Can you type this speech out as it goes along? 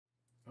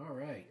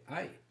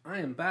Okay, I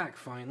am back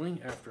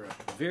finally after a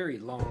very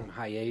long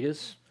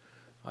hiatus.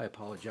 I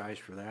apologize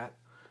for that.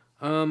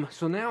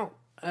 So now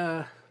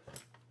I've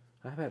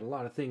had a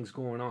lot of things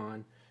going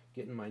on,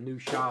 getting my new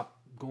shop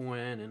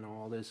going and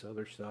all this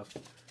other stuff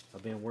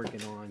I've been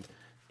working on.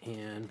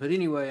 But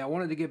anyway, I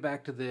wanted to get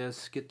back to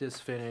this, get this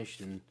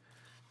finished,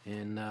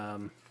 and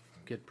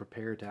get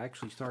prepared to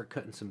actually start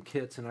cutting some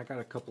kits. And I got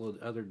a couple of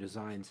other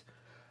designs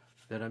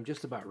that I'm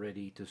just about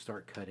ready to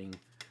start cutting.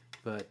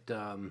 But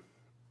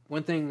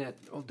one thing that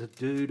to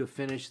do to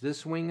finish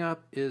this wing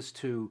up is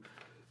we're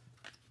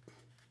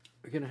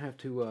gonna have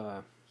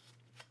to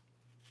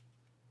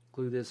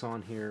glue this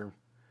on here.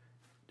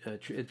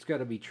 It's got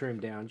to be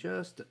trimmed down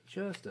just a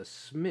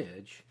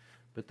smidge,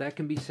 but that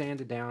can be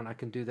sanded down. I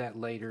can do that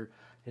later.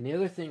 And the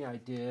other thing I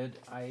did,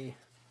 I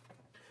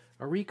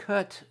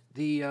recut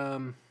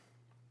the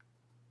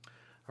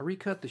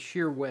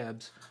shear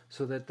webs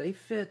so that they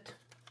fit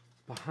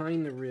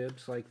behind the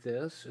ribs like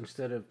this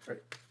instead of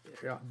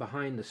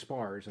behind the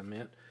spars. I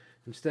meant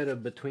instead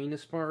of between the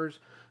spars.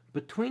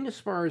 Between the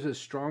spars is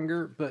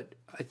stronger, but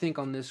I think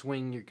on this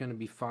wing you're going to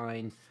be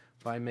fine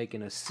by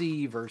making a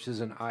C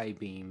versus an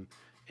I-beam.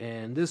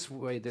 And this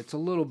way, that's a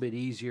little bit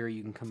easier.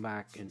 You can come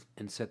back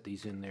and set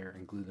these in there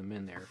and glue them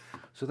in there.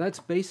 So that's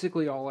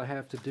basically all I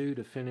have to do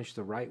to finish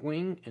the right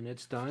wing, and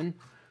it's done.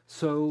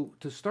 So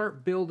to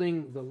start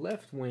building the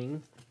left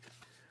wing,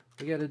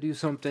 we got to do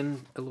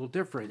something a little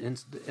different.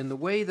 And the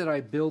way that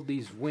I build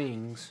these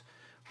wings,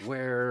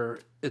 where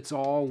it's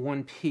all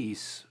one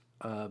piece,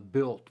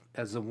 built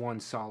as a one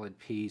solid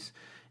piece,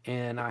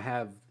 and I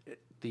have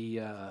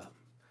the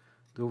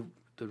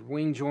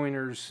wing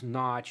joiners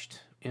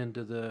notched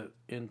into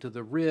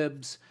the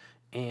ribs,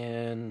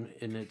 and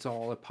it's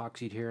all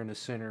epoxied here in the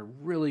center.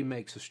 Really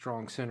makes a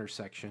strong center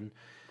section.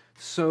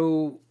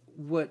 So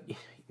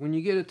when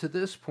you get it to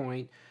this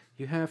point,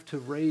 you have to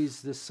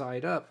raise this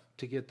side up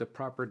to get the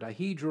proper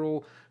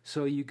dihedral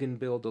so you can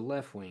build the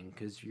left wing,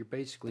 because you're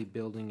basically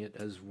building it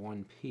as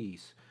one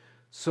piece.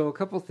 So a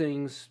couple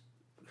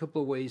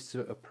of ways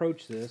to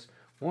approach this.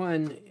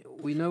 One,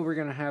 we know we're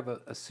going to have a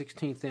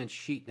 16th inch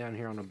sheet down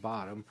here on the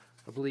bottom.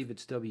 I believe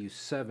it's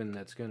W7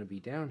 that's going to be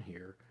down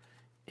here,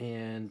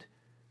 and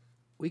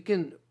we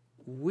can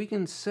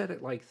set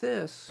it like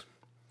this,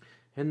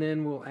 and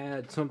then we'll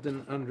add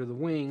something under the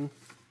wing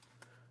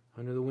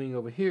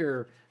over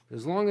here.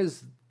 As long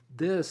as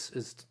this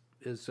is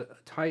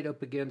tight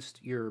up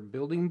against your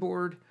building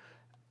board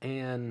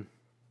and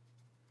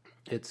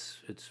it's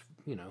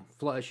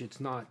flush, it's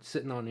not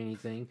sitting on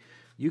anything,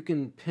 you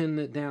can pin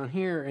it down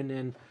here and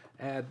then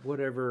add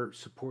whatever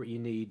support you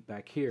need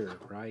back here,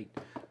 right?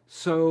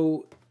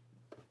 So,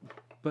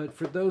 but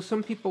for those,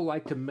 some people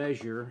like to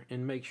measure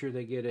and make sure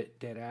they get it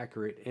dead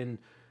accurate. And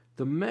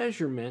the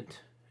measurement,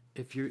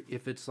 if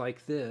it's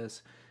like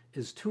this,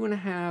 is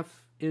 2.5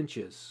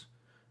 inches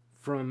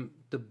from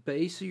the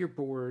base of your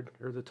board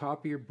or the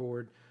top of your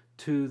board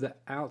to the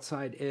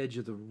outside edge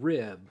of the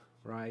rib,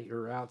 right,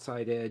 or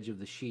outside edge of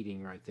the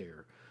sheeting right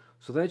there.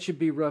 So that should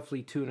be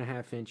roughly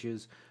 2.5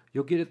 inches.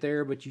 You'll get it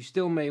there, but you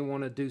still may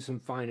want to do some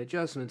fine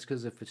adjustments,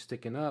 because if it's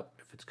sticking up,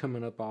 if it's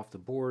coming up off the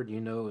board,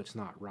 you know it's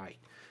not right.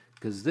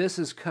 Because this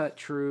is cut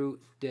true,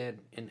 dead,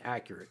 and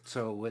accurate.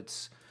 So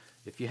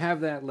if you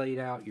have that laid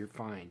out, you're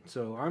fine.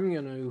 So I'm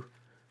going to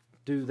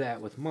do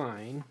that with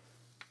mine.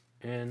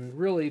 And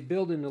really,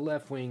 building the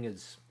left wing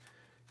is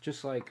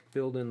just like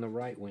building the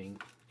right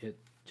wing. It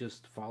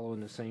just following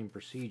the same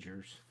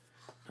procedures.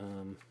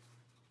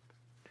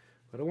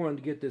 But I wanted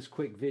to get this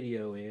quick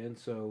video in,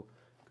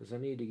 because I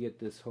need to get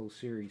this whole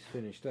series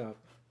finished up.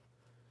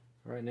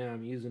 Right now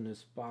I'm using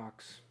this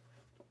box,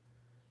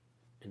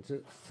 and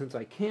since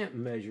I can't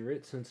measure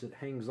it, since it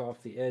hangs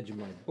off the edge of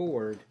my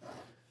board,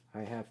 I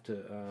have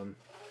to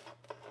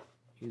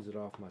use it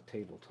off my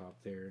tabletop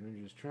there. And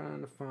I'm just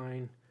trying to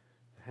find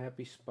a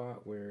happy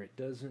spot where it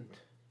doesn't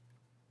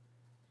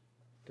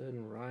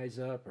rise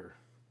up or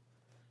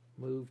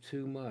move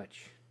too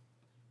much.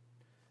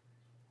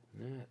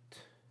 And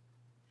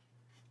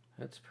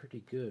that's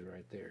pretty good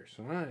right there.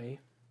 So I'm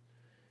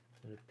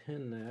going to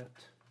pin that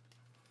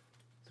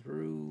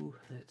through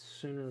that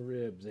center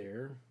rib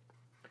there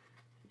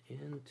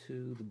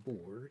into the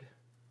board.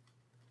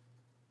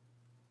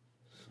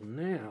 So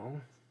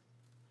now,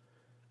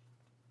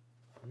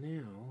 as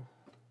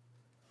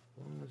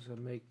long as I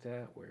make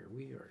that where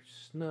we are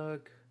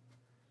snug,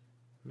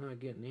 not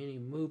getting any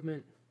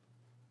movement,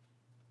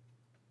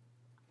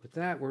 with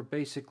that we're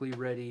basically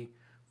ready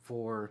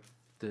for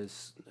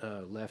this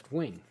left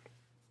wing.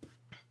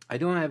 I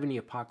don't have any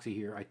epoxy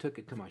here. I took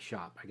it to my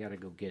shop. I gotta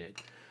go get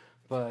it.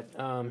 But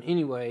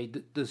anyway,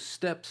 the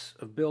steps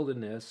of building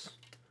this,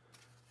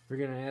 we're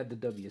gonna add the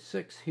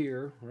W6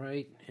 here,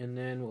 right? And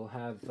then we'll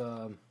have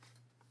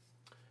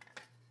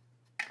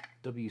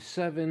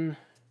W7,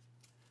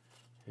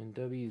 and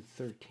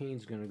W13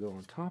 is gonna go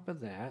on top of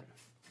that.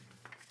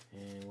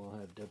 And we'll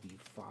have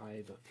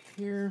W5 up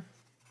here,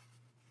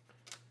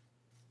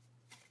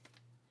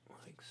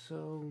 like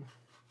so.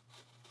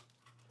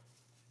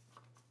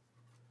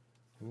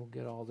 And we'll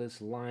get all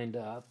this lined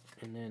up,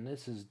 and then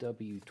this is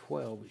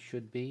W12, it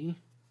should be.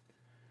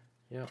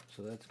 Yep,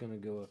 so that's going to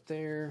go up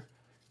there.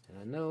 And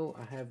I know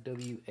I have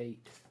W8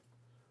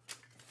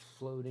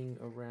 floating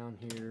around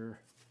here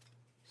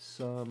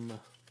somewhere.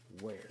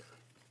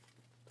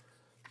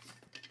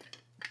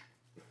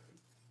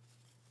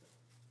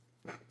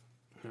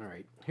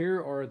 Alright,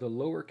 here are the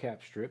lower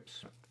cap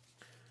strips.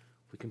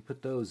 We can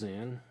put those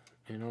in.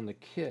 And on the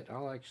kit,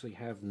 I'll actually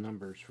have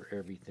numbers for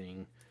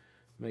everything.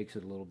 Makes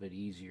it a little bit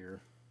easier.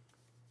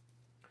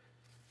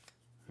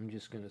 I'm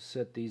just going to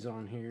set these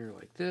on here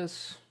like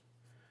this.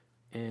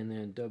 And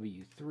then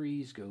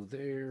W3s go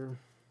there.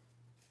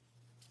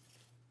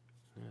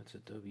 That's a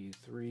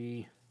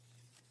W3.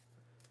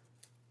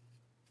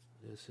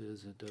 This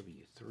is a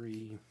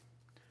W3.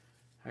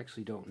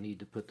 Actually don't need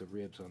to put the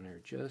ribs on there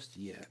just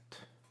yet.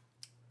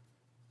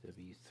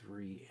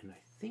 W3, and I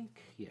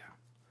think, yeah,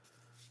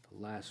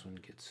 the last one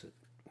gets it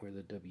where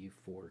the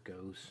W4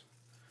 goes.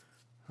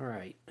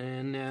 Alright,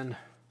 and then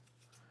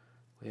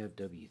we have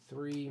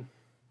W3,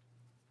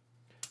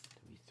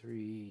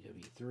 W3,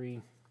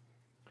 W3.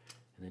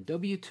 And then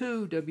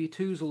W2,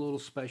 W2 is a little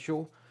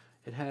special.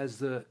 It has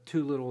the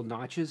two little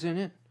notches in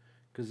it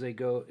because it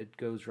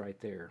goes right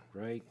there,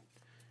 right?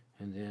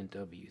 And then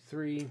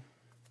W3,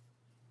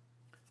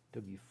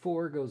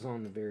 W4 goes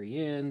on the very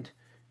end,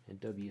 and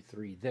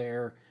W3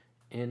 there.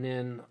 And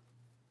then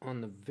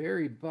on the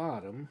very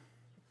bottom,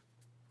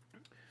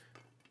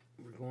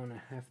 we're going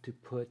to have to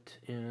put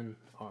in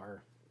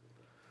our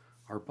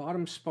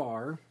bottom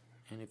spar.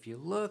 And if you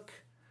look,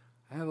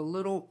 I have a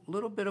little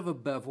bit of a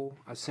bevel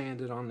I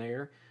sanded on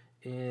there,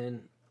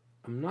 and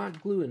I'm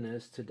not gluing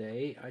this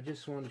today. I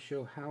just want to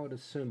show how it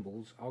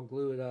assembles. I'll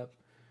glue it up,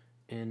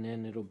 and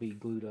then it'll be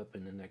glued up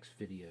in the next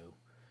video.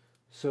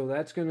 So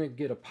that's going to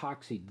get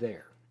epoxied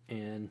there,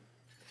 and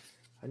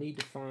I need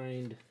to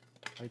find,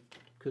 I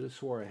could have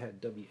swore I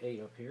had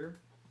W8 up here.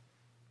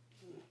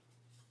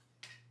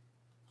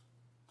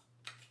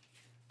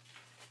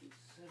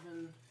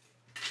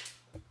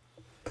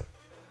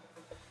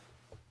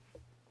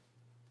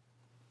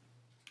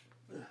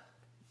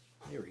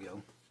 There we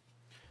go.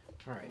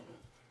 All right.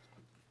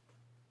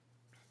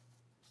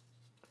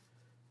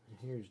 And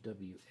here's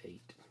W8.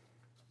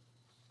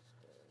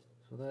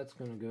 So that's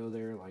going to go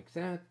there like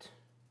that.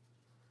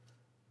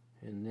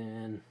 And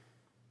then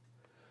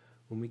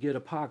when we get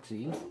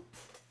epoxy,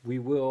 we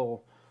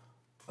will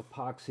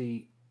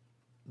epoxy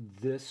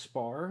this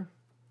spar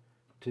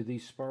to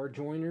these spar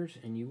joiners,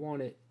 and you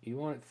want it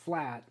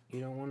flat.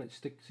 You don't want it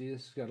stick. See,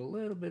 this has got a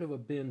little bit of a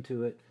bend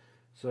to it.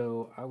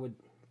 So I would,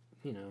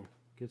 you know,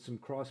 get some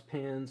cross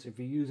pins. If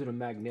you're using a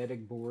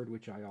magnetic board,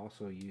 which I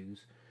also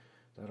use,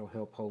 that'll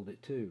help hold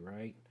it too,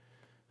 right?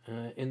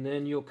 And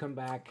then you'll come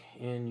back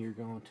and you're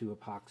going to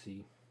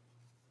epoxy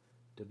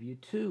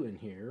W2 in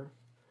here.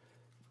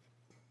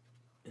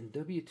 And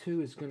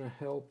W2 is going to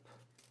help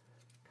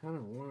kind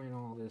of line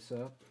all this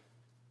up.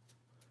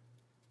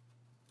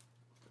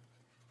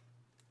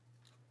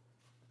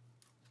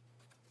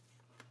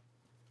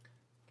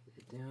 Get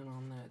it down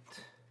on that,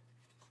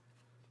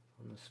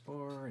 on the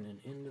spar, and then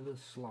into the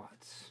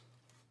slots.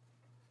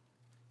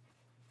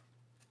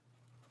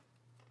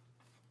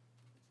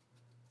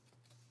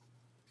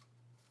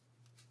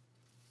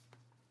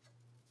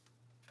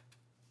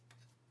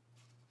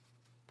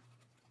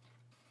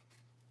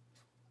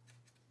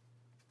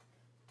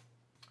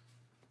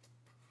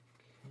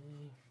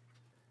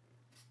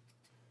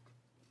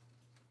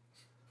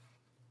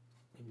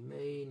 We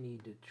may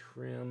need to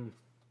trim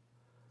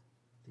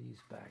these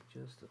back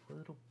just a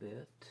little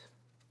bit.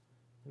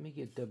 Let me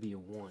get W1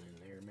 in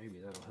there. Maybe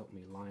that'll help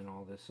me line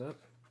all this up.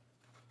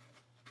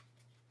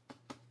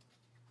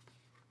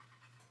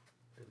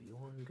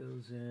 W1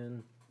 goes in,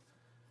 and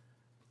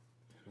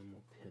then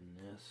we'll pin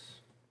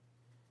this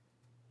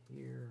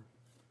here.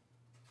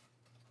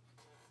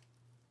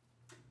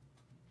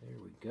 There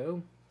we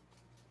go.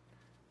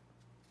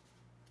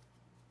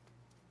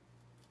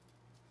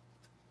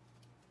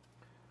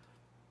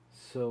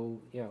 So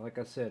yeah, like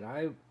I said,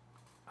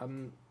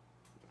 I'm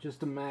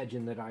just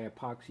imagine that I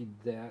epoxied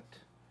that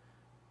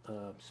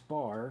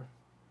spar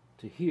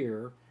to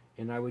here,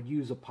 and I would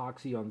use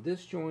epoxy on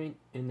this joint,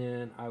 and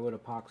then I would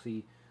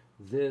epoxy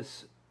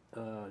this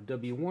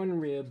W1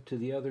 rib to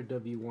the other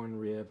W1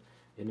 rib,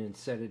 and then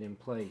set it in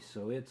place.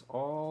 So it's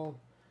all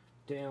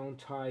down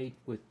tight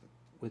with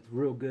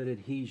real good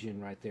adhesion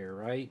right there,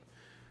 right?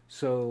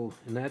 So,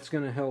 and that's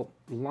going to help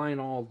line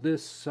all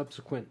this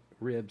subsequent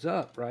ribs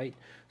up, right?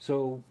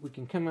 So we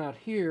can come out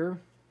here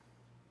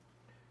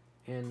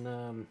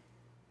and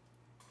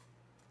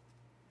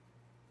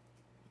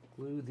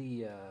glue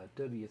the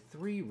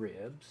W3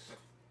 ribs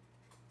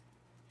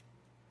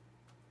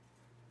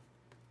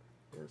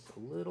just a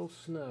little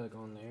snug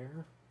on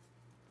there.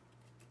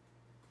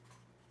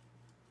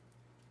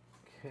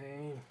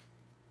 Okay.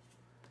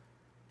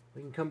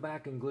 We can come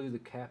back and glue the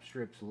cap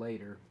strips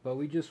later, but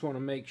we just want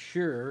to make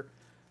sure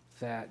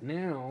that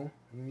now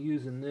I'm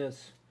using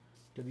this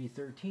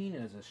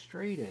W13 as a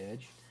straight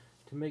edge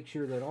to make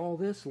sure that all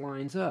this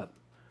lines up.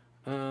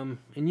 And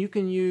you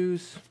can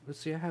use, let's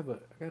see, I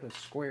got a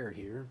square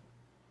here.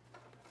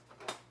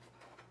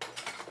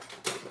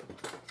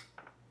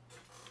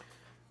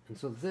 And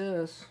so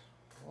this,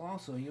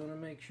 also, you want to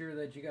make sure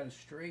that you got a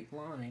straight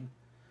line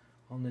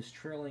on this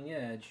trailing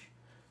edge,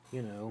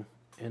 you know,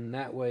 and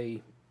that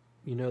way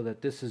you know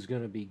that this is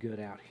going to be good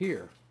out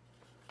here,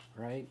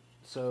 right?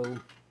 So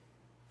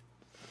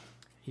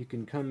you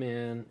can come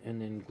in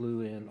and then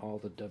glue in all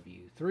the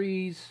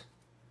W3s.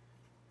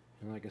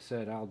 And like I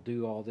said, I'll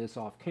do all this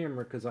off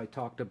camera because I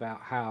talked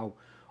about how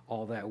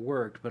all that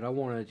worked, but I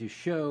wanted to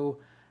show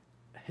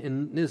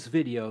in this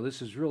video,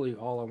 this is really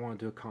all I wanted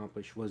to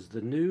accomplish, was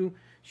the new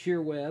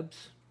shear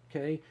webs.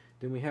 Okay,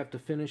 then we have to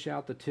finish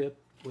out the tip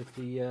with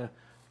the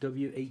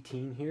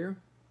W18 here.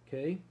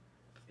 Okay,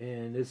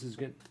 and this is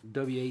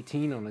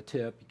W18 on the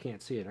tip. You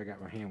can't see it, I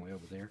got my hand way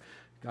over there.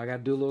 I got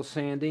to do a little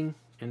sanding,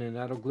 and then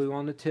that'll glue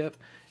on the tip.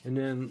 And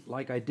then,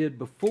 like I did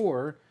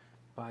before,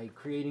 by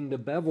creating the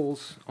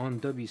bevels on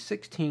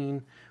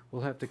W16,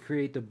 we'll have to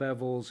create the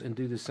bevels and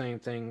do the same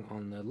thing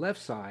on the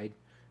left side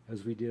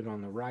as we did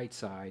on the right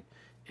side.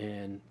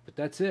 But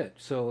that's it.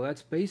 So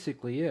that's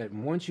basically it.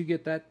 And once you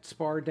get that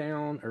spar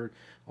down, or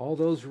all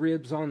those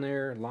ribs on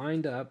there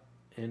lined up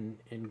and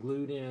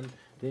glued in,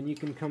 then you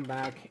can come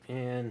back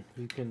and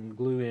you can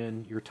glue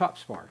in your top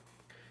spar.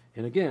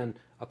 And again,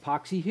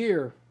 epoxy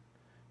here,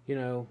 you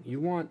know, you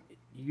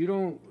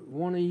don't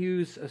want to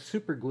use a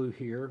super glue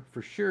here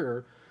for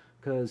sure,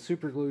 because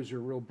super glues are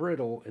real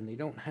brittle and they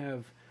don't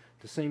have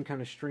the same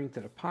kind of strength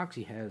that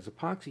epoxy has.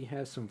 Epoxy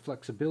has some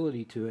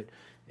flexibility to it,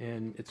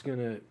 and it's going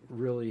to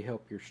really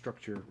help your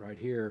structure right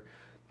here.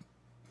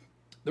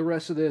 The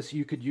rest of this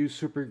you could use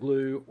super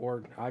glue,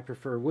 or I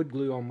prefer wood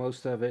glue on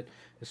most of it,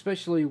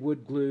 especially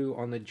wood glue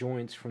on the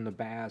joints from the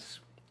bass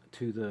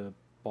to the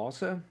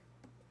balsa,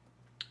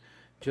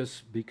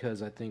 just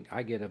because I think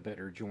I get a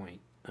better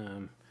joint.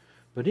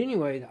 But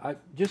anyway, I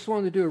just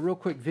wanted to do a real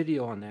quick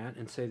video on that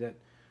and say that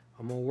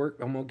I'm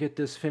gonna get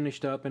this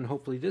finished up, and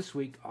hopefully this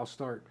week I'll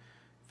start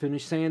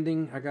finish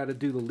sanding. I got to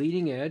do the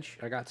leading edge.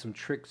 I got some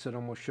tricks that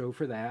I'm gonna show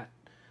for that,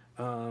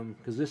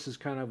 because this is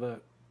kind of a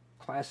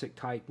classic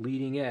type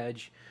leading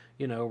edge,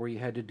 you know, where you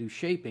had to do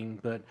shaping.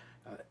 But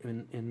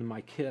in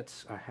my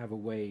kits, I have a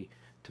way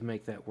to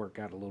make that work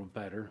out a little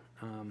better.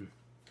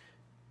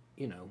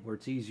 You know, where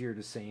it's easier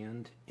to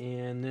sand,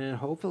 and then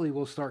hopefully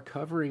we'll start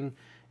covering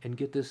and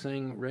get this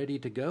thing ready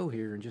to go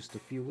here in just a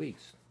few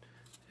weeks.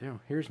 Now,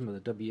 here's the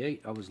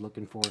W8 I was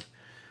looking for.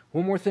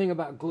 One more thing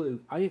about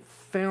glue. I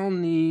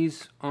found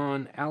these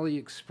on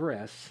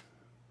AliExpress,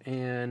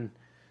 and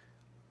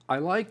I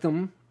like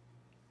them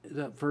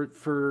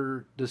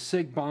for the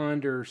Sig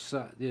Bond, or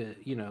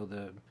you know,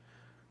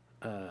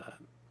 the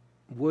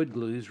wood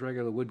glues,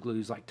 regular wood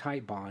glues like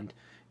Titebond.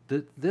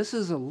 This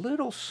is a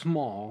little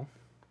small,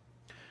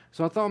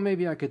 so I thought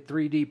maybe I could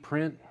 3D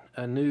print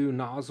a new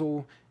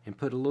nozzle and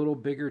put a little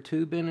bigger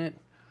tube in it,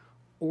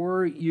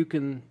 or you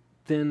can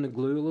thin the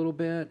glue a little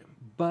bit.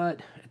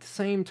 But at the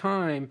same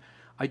time,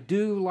 I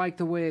do like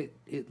the way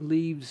it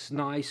leaves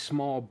nice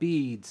small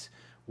beads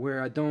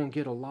where I don't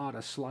get a lot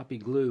of sloppy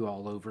glue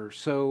all over.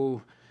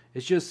 So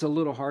it's just a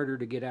little harder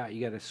to get out.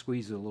 You got to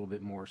squeeze it a little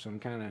bit more. So I'm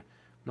kind of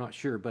not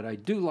sure, but I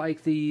do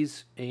like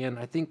these, and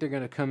I think they're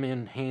going to come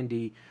in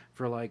handy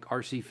for like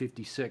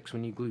RC56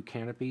 when you glue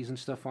canopies and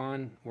stuff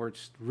on, where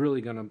it's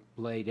really going to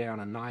lay down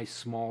a nice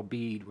small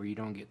bead where you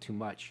don't get too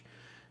much,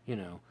 you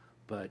know.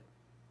 But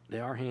they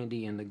are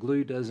handy, and the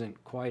glue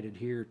doesn't quite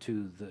adhere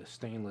to the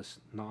stainless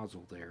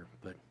nozzle there.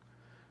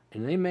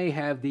 And they may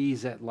have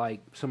these at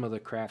like some of the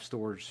craft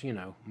stores, you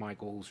know,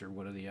 Michael's or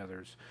one of the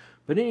others.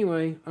 But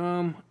anyway,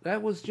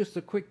 that was just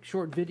a quick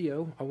short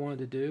video I wanted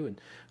to do.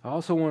 And I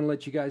also want to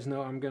let you guys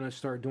know I'm going to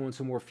start doing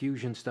some more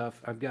fusion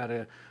stuff. I've got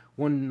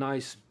one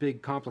nice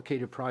big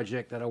complicated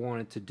project that I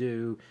wanted to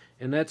do,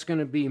 and that's going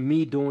to be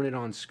me doing it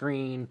on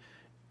screen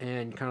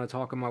and kind of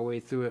talking my way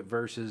through it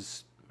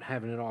versus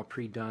having it all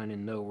pre-done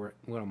and know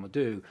what I'm going to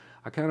do.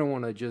 I kind of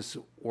want to just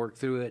work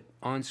through it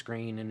on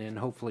screen, and then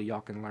hopefully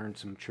y'all can learn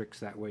some tricks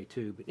that way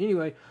too. But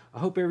anyway, I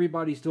hope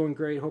everybody's doing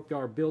great. Hope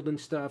y'all are building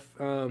stuff.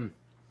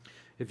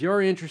 If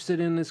you're interested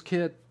in this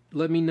kit,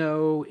 let me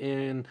know.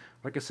 And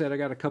like I said, I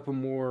got a couple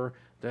more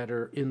that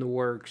are in the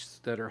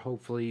works that are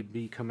hopefully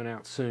be coming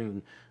out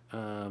soon.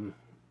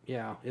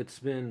 Yeah, it's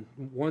been,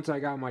 once I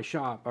got my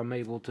shop, I'm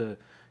able to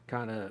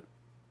kind of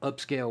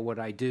upscale what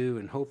I do,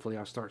 and hopefully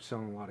I'll start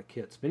selling a lot of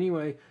kits. But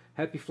anyway,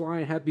 happy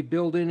flying, happy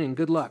building, and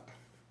good luck.